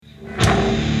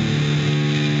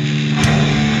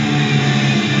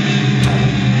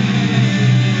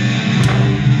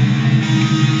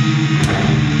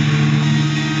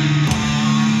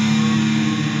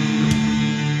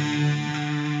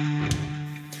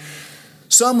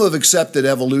Some who have accepted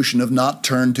evolution have not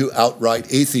turned to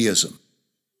outright atheism.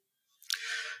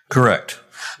 Correct.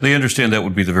 They understand that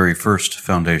would be the very first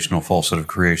foundational falsehood of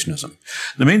creationism.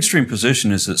 The mainstream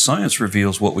position is that science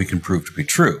reveals what we can prove to be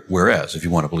true, whereas if you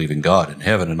want to believe in God and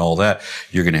heaven and all that,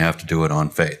 you're going to have to do it on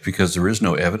faith, because there is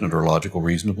no evident or logical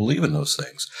reason to believe in those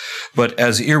things. But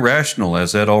as irrational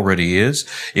as that already is,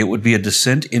 it would be a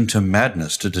descent into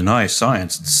madness to deny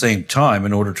science at the same time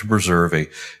in order to preserve a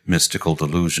mystical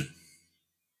delusion.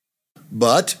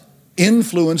 But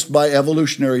influenced by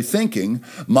evolutionary thinking,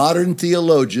 modern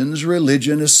theologians,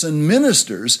 religionists, and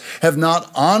ministers have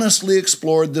not honestly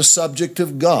explored the subject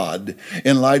of God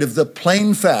in light of the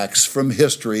plain facts from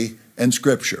history and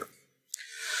Scripture.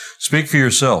 Speak for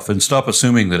yourself and stop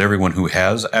assuming that everyone who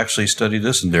has actually studied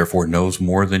this and therefore knows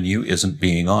more than you isn't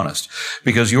being honest,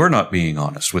 because you're not being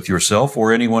honest with yourself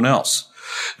or anyone else.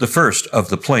 The first of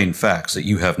the plain facts that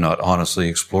you have not honestly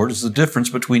explored is the difference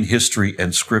between history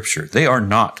and Scripture. They are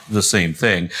not the same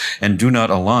thing and do not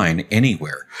align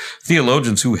anywhere.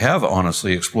 Theologians who have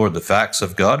honestly explored the facts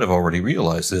of God have already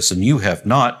realized this, and you have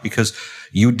not, because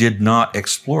you did not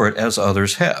explore it as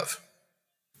others have.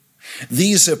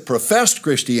 These have professed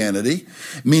Christianity,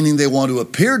 meaning they want to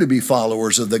appear to be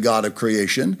followers of the God of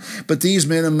creation, but these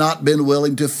men have not been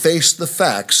willing to face the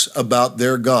facts about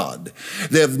their God.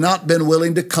 They have not been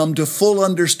willing to come to full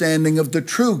understanding of the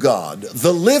true God,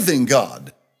 the living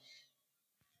God.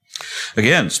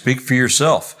 Again, speak for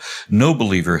yourself. No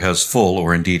believer has full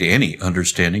or indeed any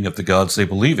understanding of the gods they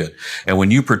believe in, and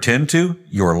when you pretend to,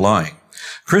 you're lying.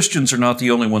 Christians are not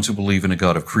the only ones who believe in a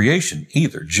God of creation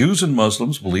either. Jews and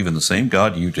Muslims believe in the same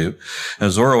God you do.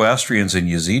 Zoroastrians and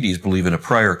Yazidis believe in a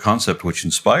prior concept which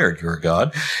inspired your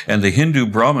God. And the Hindu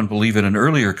Brahmin believe in an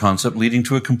earlier concept leading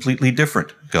to a completely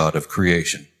different God of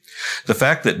creation. The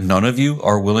fact that none of you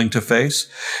are willing to face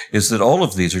is that all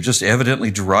of these are just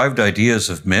evidently derived ideas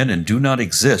of men and do not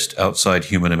exist outside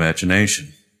human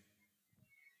imagination.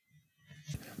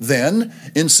 Then,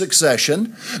 in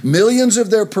succession, millions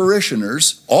of their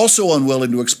parishioners, also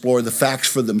unwilling to explore the facts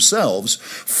for themselves,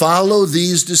 follow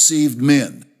these deceived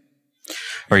men.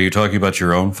 Are you talking about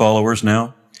your own followers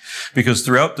now? Because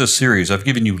throughout this series, I've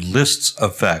given you lists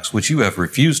of facts which you have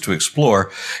refused to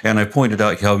explore, and I pointed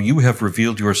out how you have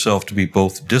revealed yourself to be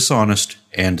both dishonest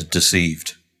and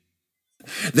deceived.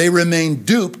 They remain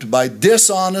duped by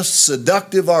dishonest,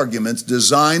 seductive arguments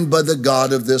designed by the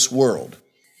God of this world.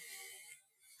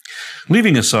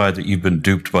 Leaving aside that you've been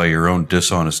duped by your own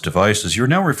dishonest devices, you're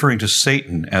now referring to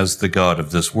Satan as the God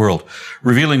of this world,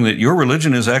 revealing that your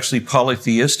religion is actually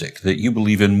polytheistic, that you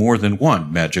believe in more than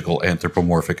one magical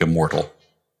anthropomorphic immortal.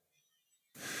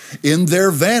 In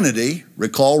their vanity,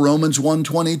 recall Romans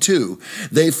 1:22,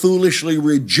 they foolishly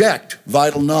reject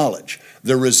vital knowledge.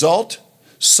 The result,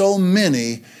 so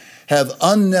many have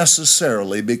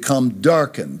unnecessarily become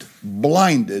darkened,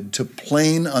 blinded to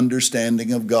plain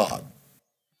understanding of God.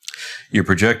 You're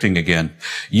projecting again.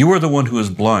 You are the one who is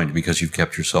blind because you've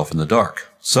kept yourself in the dark.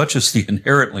 Such is the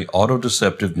inherently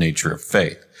auto-deceptive nature of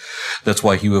faith. That's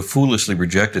why you have foolishly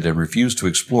rejected and refused to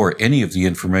explore any of the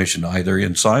information either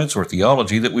in science or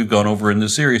theology that we've gone over in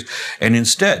this series, and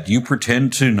instead you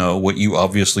pretend to know what you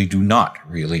obviously do not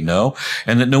really know,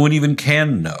 and that no one even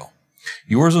can know.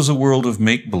 Yours is a world of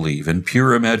make-believe and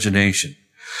pure imagination.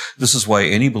 This is why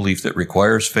any belief that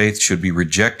requires faith should be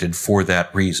rejected for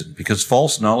that reason, because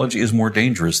false knowledge is more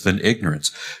dangerous than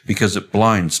ignorance, because it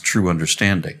blinds true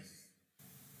understanding.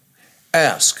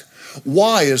 Ask,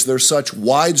 why is there such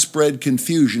widespread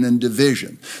confusion and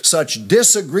division, such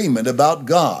disagreement about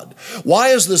God? Why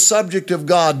is the subject of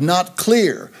God not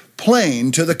clear,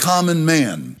 plain to the common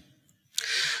man?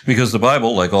 Because the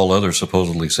Bible, like all other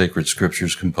supposedly sacred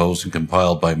scriptures composed and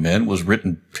compiled by men, was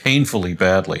written painfully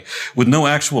badly, with no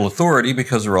actual authority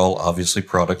because they're all obviously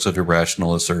products of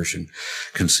irrational assertion,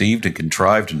 conceived and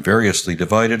contrived and variously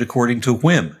divided according to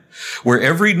whim, where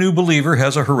every new believer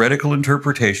has a heretical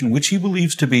interpretation which he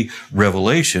believes to be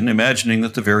revelation, imagining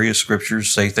that the various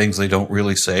scriptures say things they don't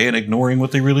really say and ignoring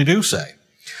what they really do say.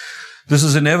 This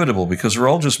is inevitable because they're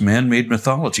all just man-made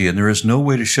mythology, and there is no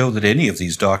way to show that any of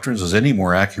these doctrines is any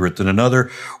more accurate than another,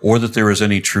 or that there is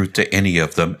any truth to any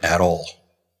of them at all.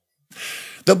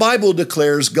 The Bible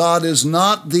declares God is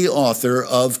not the author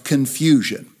of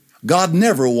confusion. God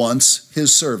never wants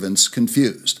his servants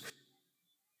confused.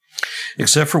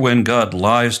 Except for when God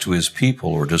lies to his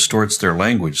people or distorts their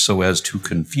language so as to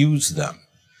confuse them.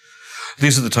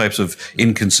 These are the types of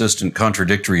inconsistent,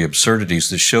 contradictory absurdities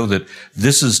that show that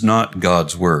this is not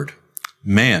God's word.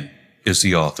 Man is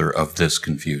the author of this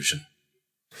confusion.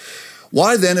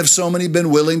 Why then have so many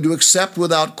been willing to accept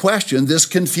without question this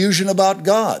confusion about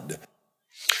God?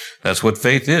 That's what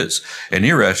faith is, an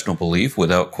irrational belief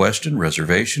without question,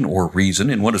 reservation, or reason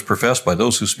in what is professed by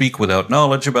those who speak without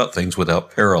knowledge about things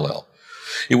without parallel.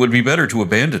 It would be better to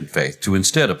abandon faith, to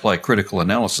instead apply critical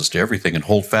analysis to everything and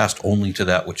hold fast only to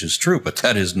that which is true. But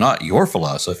that is not your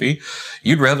philosophy.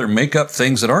 You'd rather make up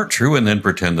things that aren't true and then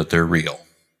pretend that they're real.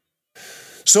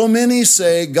 So many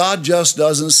say God just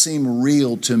doesn't seem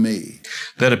real to me.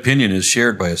 That opinion is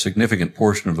shared by a significant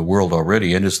portion of the world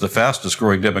already and is the fastest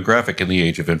growing demographic in the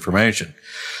age of information.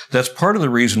 That's part of the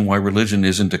reason why religion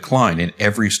is in decline in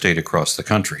every state across the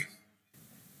country.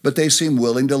 But they seem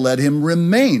willing to let him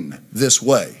remain this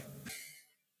way.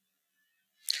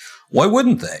 Why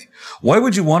wouldn't they? Why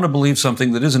would you want to believe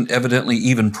something that isn't evidently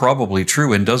even probably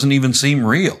true and doesn't even seem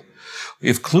real?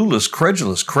 If clueless,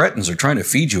 credulous cretins are trying to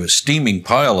feed you a steaming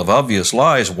pile of obvious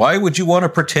lies, why would you want to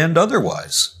pretend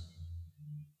otherwise?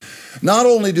 Not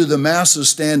only do the masses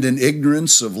stand in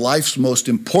ignorance of life's most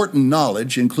important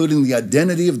knowledge, including the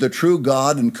identity of the true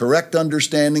God and correct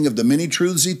understanding of the many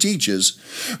truths he teaches,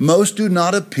 most do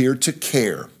not appear to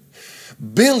care.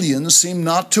 Billions seem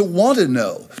not to want to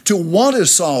know, to want to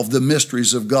solve the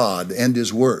mysteries of God and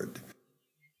his word.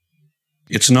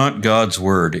 It's not God's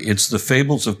word. It's the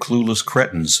fables of clueless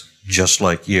cretins, just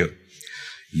like you.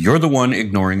 You're the one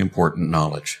ignoring important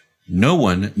knowledge. No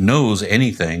one knows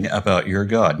anything about your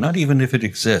God, not even if it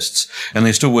exists, and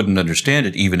they still wouldn't understand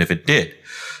it even if it did.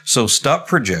 So stop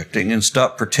projecting and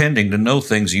stop pretending to know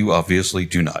things you obviously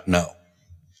do not know.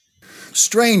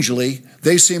 Strangely,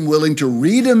 they seem willing to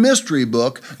read a mystery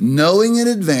book, knowing in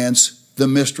advance the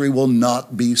mystery will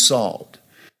not be solved.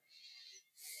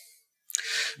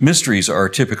 Mysteries are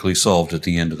typically solved at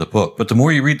the end of the book, but the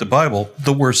more you read the Bible,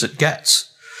 the worse it gets.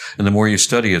 And the more you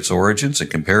study its origins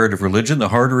and comparative religion, the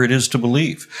harder it is to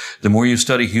believe. The more you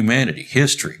study humanity,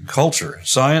 history, culture,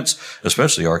 science,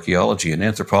 especially archaeology and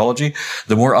anthropology,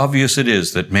 the more obvious it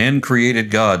is that man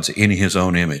created gods in his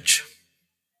own image.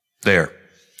 There,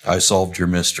 I solved your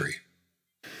mystery.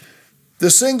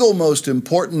 The single most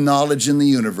important knowledge in the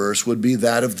universe would be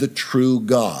that of the true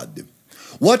God.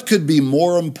 What could be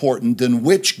more important than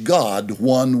which God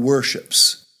one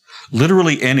worships?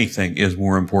 Literally anything is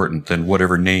more important than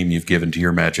whatever name you've given to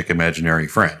your magic imaginary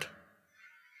friend.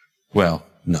 Well,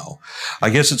 no. I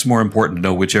guess it's more important to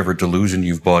know whichever delusion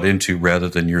you've bought into rather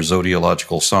than your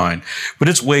zodiological sign, but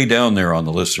it's way down there on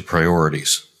the list of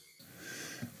priorities.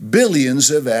 Billions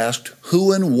have asked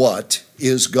who and what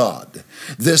is God.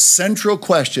 This central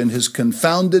question has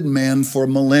confounded man for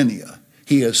millennia.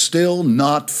 He has still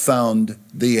not found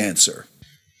the answer.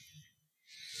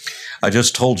 I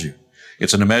just told you.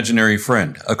 It's an imaginary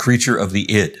friend, a creature of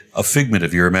the id, a figment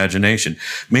of your imagination,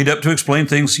 made up to explain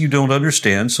things you don't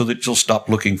understand so that you'll stop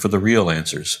looking for the real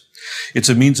answers. It's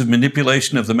a means of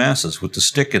manipulation of the masses with the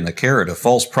stick and the carrot of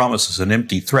false promises and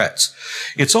empty threats.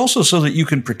 It's also so that you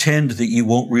can pretend that you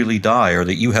won't really die or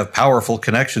that you have powerful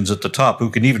connections at the top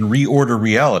who can even reorder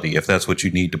reality if that's what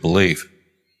you need to believe.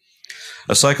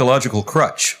 A psychological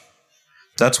crutch.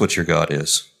 That's what your God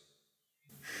is.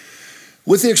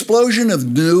 With the explosion of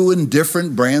new and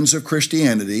different brands of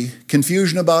Christianity,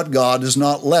 confusion about God is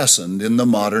not lessened in the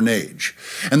modern age,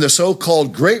 and the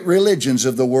so-called great religions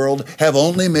of the world have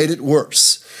only made it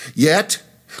worse. Yet,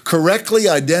 correctly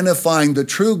identifying the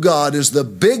true God is the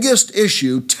biggest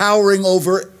issue towering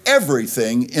over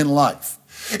everything in life.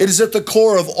 It is at the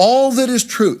core of all that is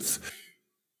truth.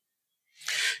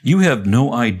 You have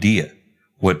no idea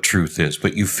what truth is,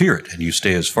 but you fear it and you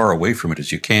stay as far away from it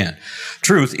as you can.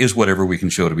 Truth is whatever we can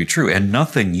show to be true, and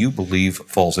nothing you believe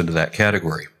falls into that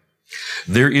category.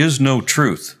 There is no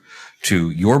truth to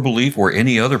your belief or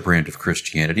any other brand of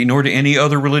Christianity, nor to any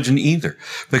other religion either,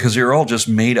 because they're all just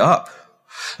made up.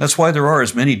 That's why there are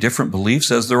as many different beliefs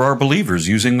as there are believers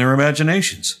using their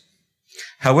imaginations.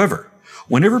 However,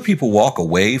 whenever people walk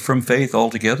away from faith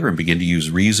altogether and begin to use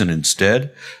reason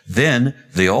instead, then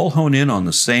they all hone in on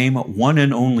the same one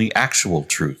and only actual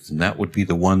truth, and that would be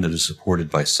the one that is supported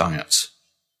by science.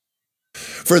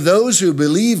 For those who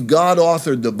believe God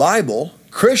authored the Bible,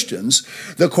 Christians,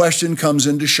 the question comes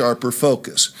into sharper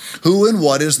focus. Who and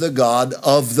what is the God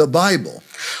of the Bible?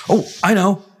 Oh, I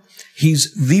know.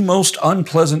 He's the most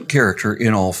unpleasant character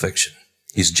in all fiction.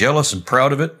 He's jealous and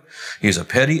proud of it. He's a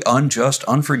petty, unjust,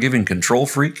 unforgiving control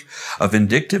freak, a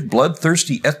vindictive,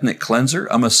 bloodthirsty ethnic cleanser,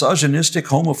 a misogynistic,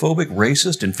 homophobic,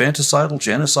 racist, infanticidal,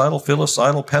 genocidal,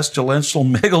 filicidal, pestilential,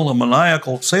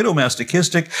 megalomaniacal,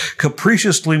 sadomasochistic,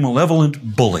 capriciously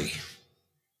malevolent bully.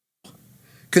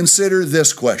 Consider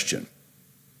this question.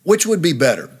 Which would be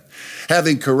better?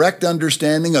 Having correct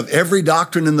understanding of every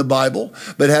doctrine in the Bible,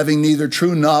 but having neither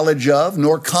true knowledge of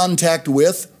nor contact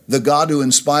with the God who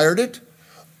inspired it?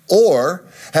 or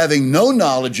having no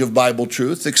knowledge of Bible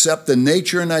truth except the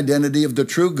nature and identity of the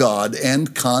true God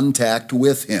and contact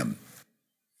with him.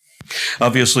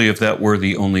 Obviously, if that were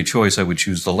the only choice, I would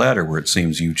choose the latter, where it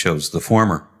seems you chose the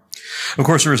former. Of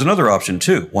course, there is another option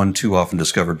too, one too often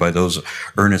discovered by those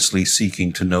earnestly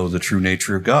seeking to know the true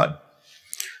nature of God.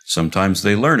 Sometimes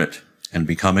they learn it and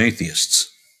become atheists.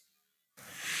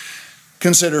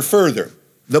 Consider further.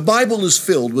 The Bible is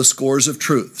filled with scores of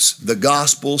truths: the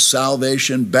gospel,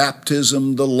 salvation,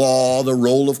 baptism, the law, the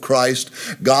role of Christ,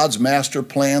 God's master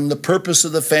plan, the purpose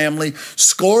of the family,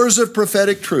 scores of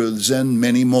prophetic truths, and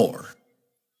many more.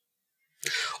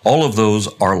 All of those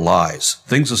are lies,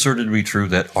 things asserted to be true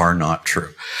that are not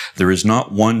true. There is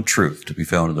not one truth to be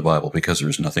found in the Bible because there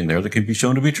is nothing there that can be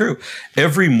shown to be true.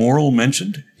 Every moral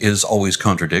mentioned is always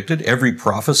contradicted. Every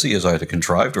prophecy is either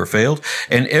contrived or failed,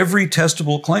 and every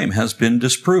testable claim has been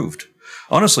disproved.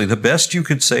 Honestly, the best you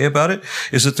could say about it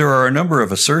is that there are a number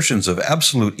of assertions of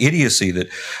absolute idiocy that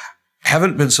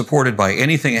haven't been supported by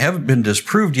anything, haven't been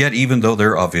disproved yet, even though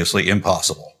they're obviously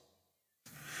impossible.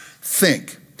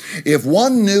 Think. If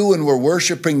one knew and were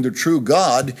worshiping the true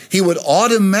God, he would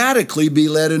automatically be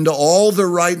led into all the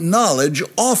right knowledge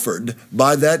offered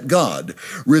by that God,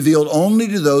 revealed only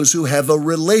to those who have a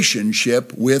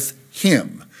relationship with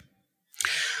him.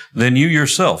 Then you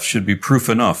yourself should be proof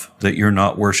enough that you're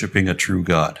not worshiping a true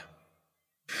God.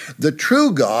 The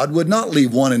true God would not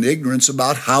leave one in ignorance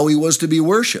about how he was to be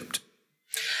worshiped.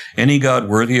 Any God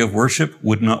worthy of worship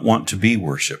would not want to be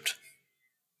worshiped.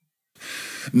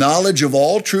 Knowledge of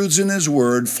all truths in his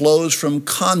word flows from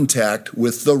contact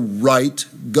with the right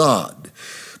God.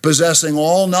 Possessing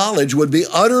all knowledge would be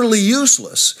utterly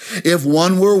useless if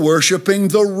one were worshiping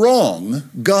the wrong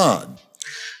God.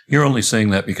 You're only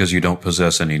saying that because you don't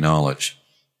possess any knowledge.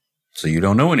 So you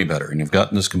don't know any better, and you've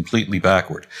gotten this completely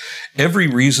backward. Every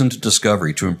reasoned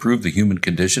discovery to improve the human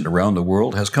condition around the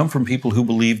world has come from people who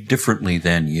believe differently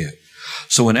than you.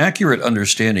 So an accurate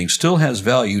understanding still has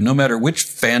value no matter which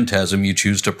phantasm you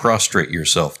choose to prostrate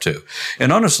yourself to.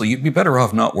 And honestly, you'd be better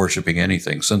off not worshiping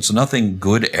anything, since nothing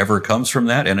good ever comes from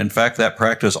that, and in fact, that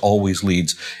practice always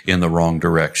leads in the wrong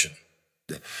direction.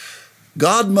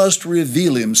 God must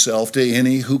reveal himself to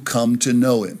any who come to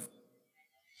know him.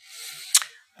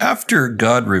 After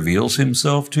God reveals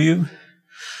himself to you,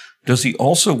 does he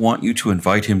also want you to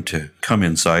invite him to come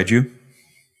inside you?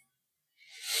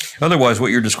 Otherwise,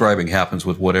 what you're describing happens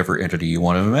with whatever entity you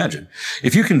want to imagine.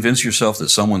 If you convince yourself that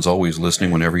someone's always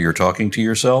listening whenever you're talking to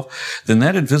yourself, then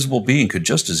that invisible being could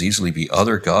just as easily be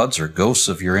other gods or ghosts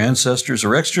of your ancestors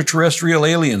or extraterrestrial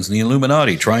aliens in the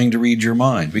Illuminati trying to read your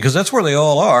mind, because that's where they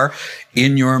all are,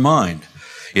 in your mind.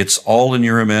 It's all in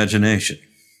your imagination.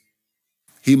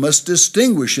 He must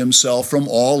distinguish himself from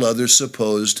all other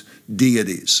supposed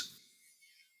deities.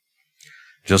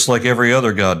 Just like every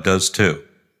other god does too.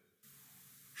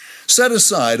 Set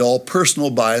aside all personal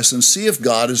bias and see if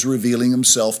God is revealing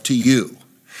himself to you.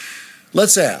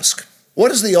 Let's ask,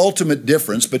 what is the ultimate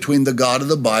difference between the God of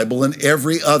the Bible and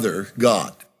every other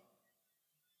God?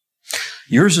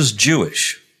 Yours is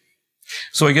Jewish.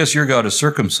 So I guess your God is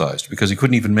circumcised because he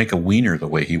couldn't even make a wiener the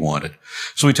way he wanted.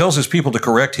 So he tells his people to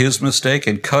correct his mistake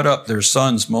and cut up their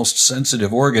son's most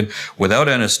sensitive organ without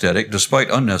anesthetic, despite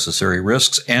unnecessary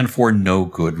risks, and for no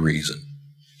good reason.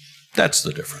 That's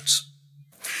the difference.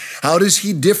 How does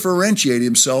he differentiate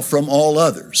himself from all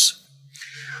others?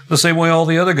 The same way all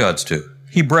the other gods do.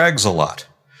 He brags a lot.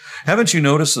 Haven't you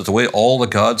noticed that the way all the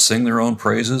gods sing their own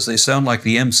praises, they sound like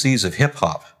the MCs of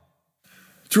hip-hop?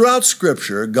 Throughout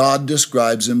Scripture, God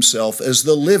describes himself as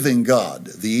the living God,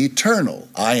 the eternal,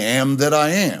 I am that I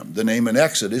am, the name in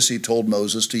Exodus he told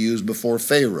Moses to use before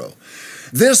Pharaoh.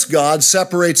 This God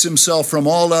separates himself from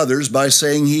all others by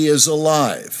saying he is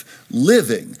alive,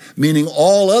 living, meaning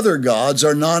all other gods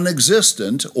are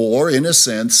non-existent or, in a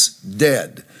sense,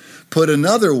 dead. Put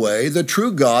another way, the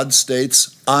true God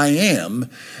states, I am,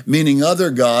 meaning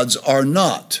other gods are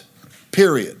not,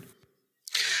 period.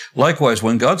 Likewise,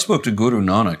 when God spoke to Guru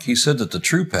Nanak, he said that the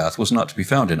true path was not to be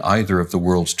found in either of the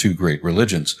world's two great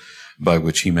religions, by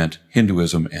which he meant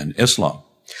Hinduism and Islam.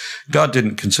 God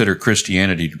didn't consider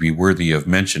Christianity to be worthy of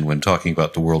mention when talking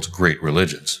about the world's great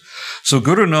religions. So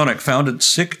Guru Nanak founded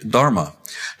Sikh Dharma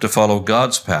to follow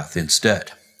God's path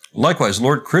instead. Likewise,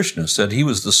 Lord Krishna said he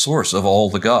was the source of all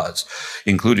the gods,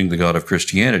 including the God of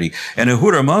Christianity, and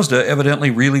Ahura Mazda evidently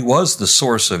really was the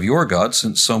source of your God,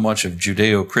 since so much of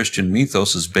Judeo-Christian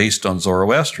mythos is based on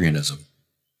Zoroastrianism.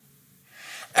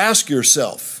 Ask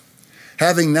yourself,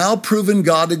 having now proven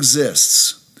God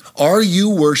exists, are you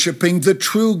worshiping the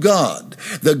true God,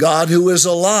 the God who is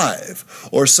alive,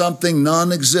 or something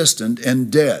non-existent and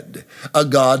dead, a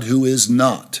God who is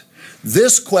not?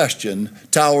 This question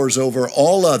towers over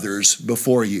all others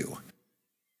before you.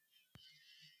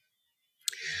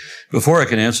 Before I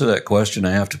can answer that question,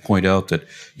 I have to point out that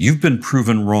you've been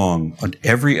proven wrong on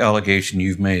every allegation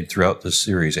you've made throughout this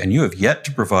series, and you have yet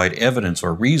to provide evidence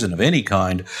or reason of any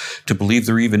kind to believe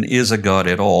there even is a God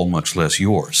at all, much less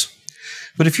yours.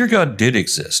 But if your God did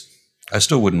exist, I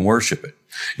still wouldn't worship it.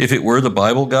 If it were the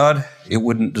Bible God, it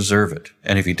wouldn't deserve it.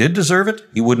 And if he did deserve it,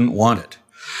 he wouldn't want it.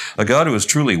 A God who is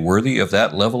truly worthy of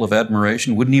that level of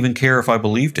admiration wouldn't even care if I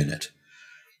believed in it.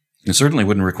 It certainly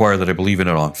wouldn't require that I believe in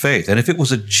it on faith. And if it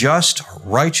was a just, or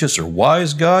righteous, or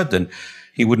wise God, then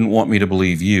he wouldn't want me to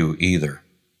believe you either.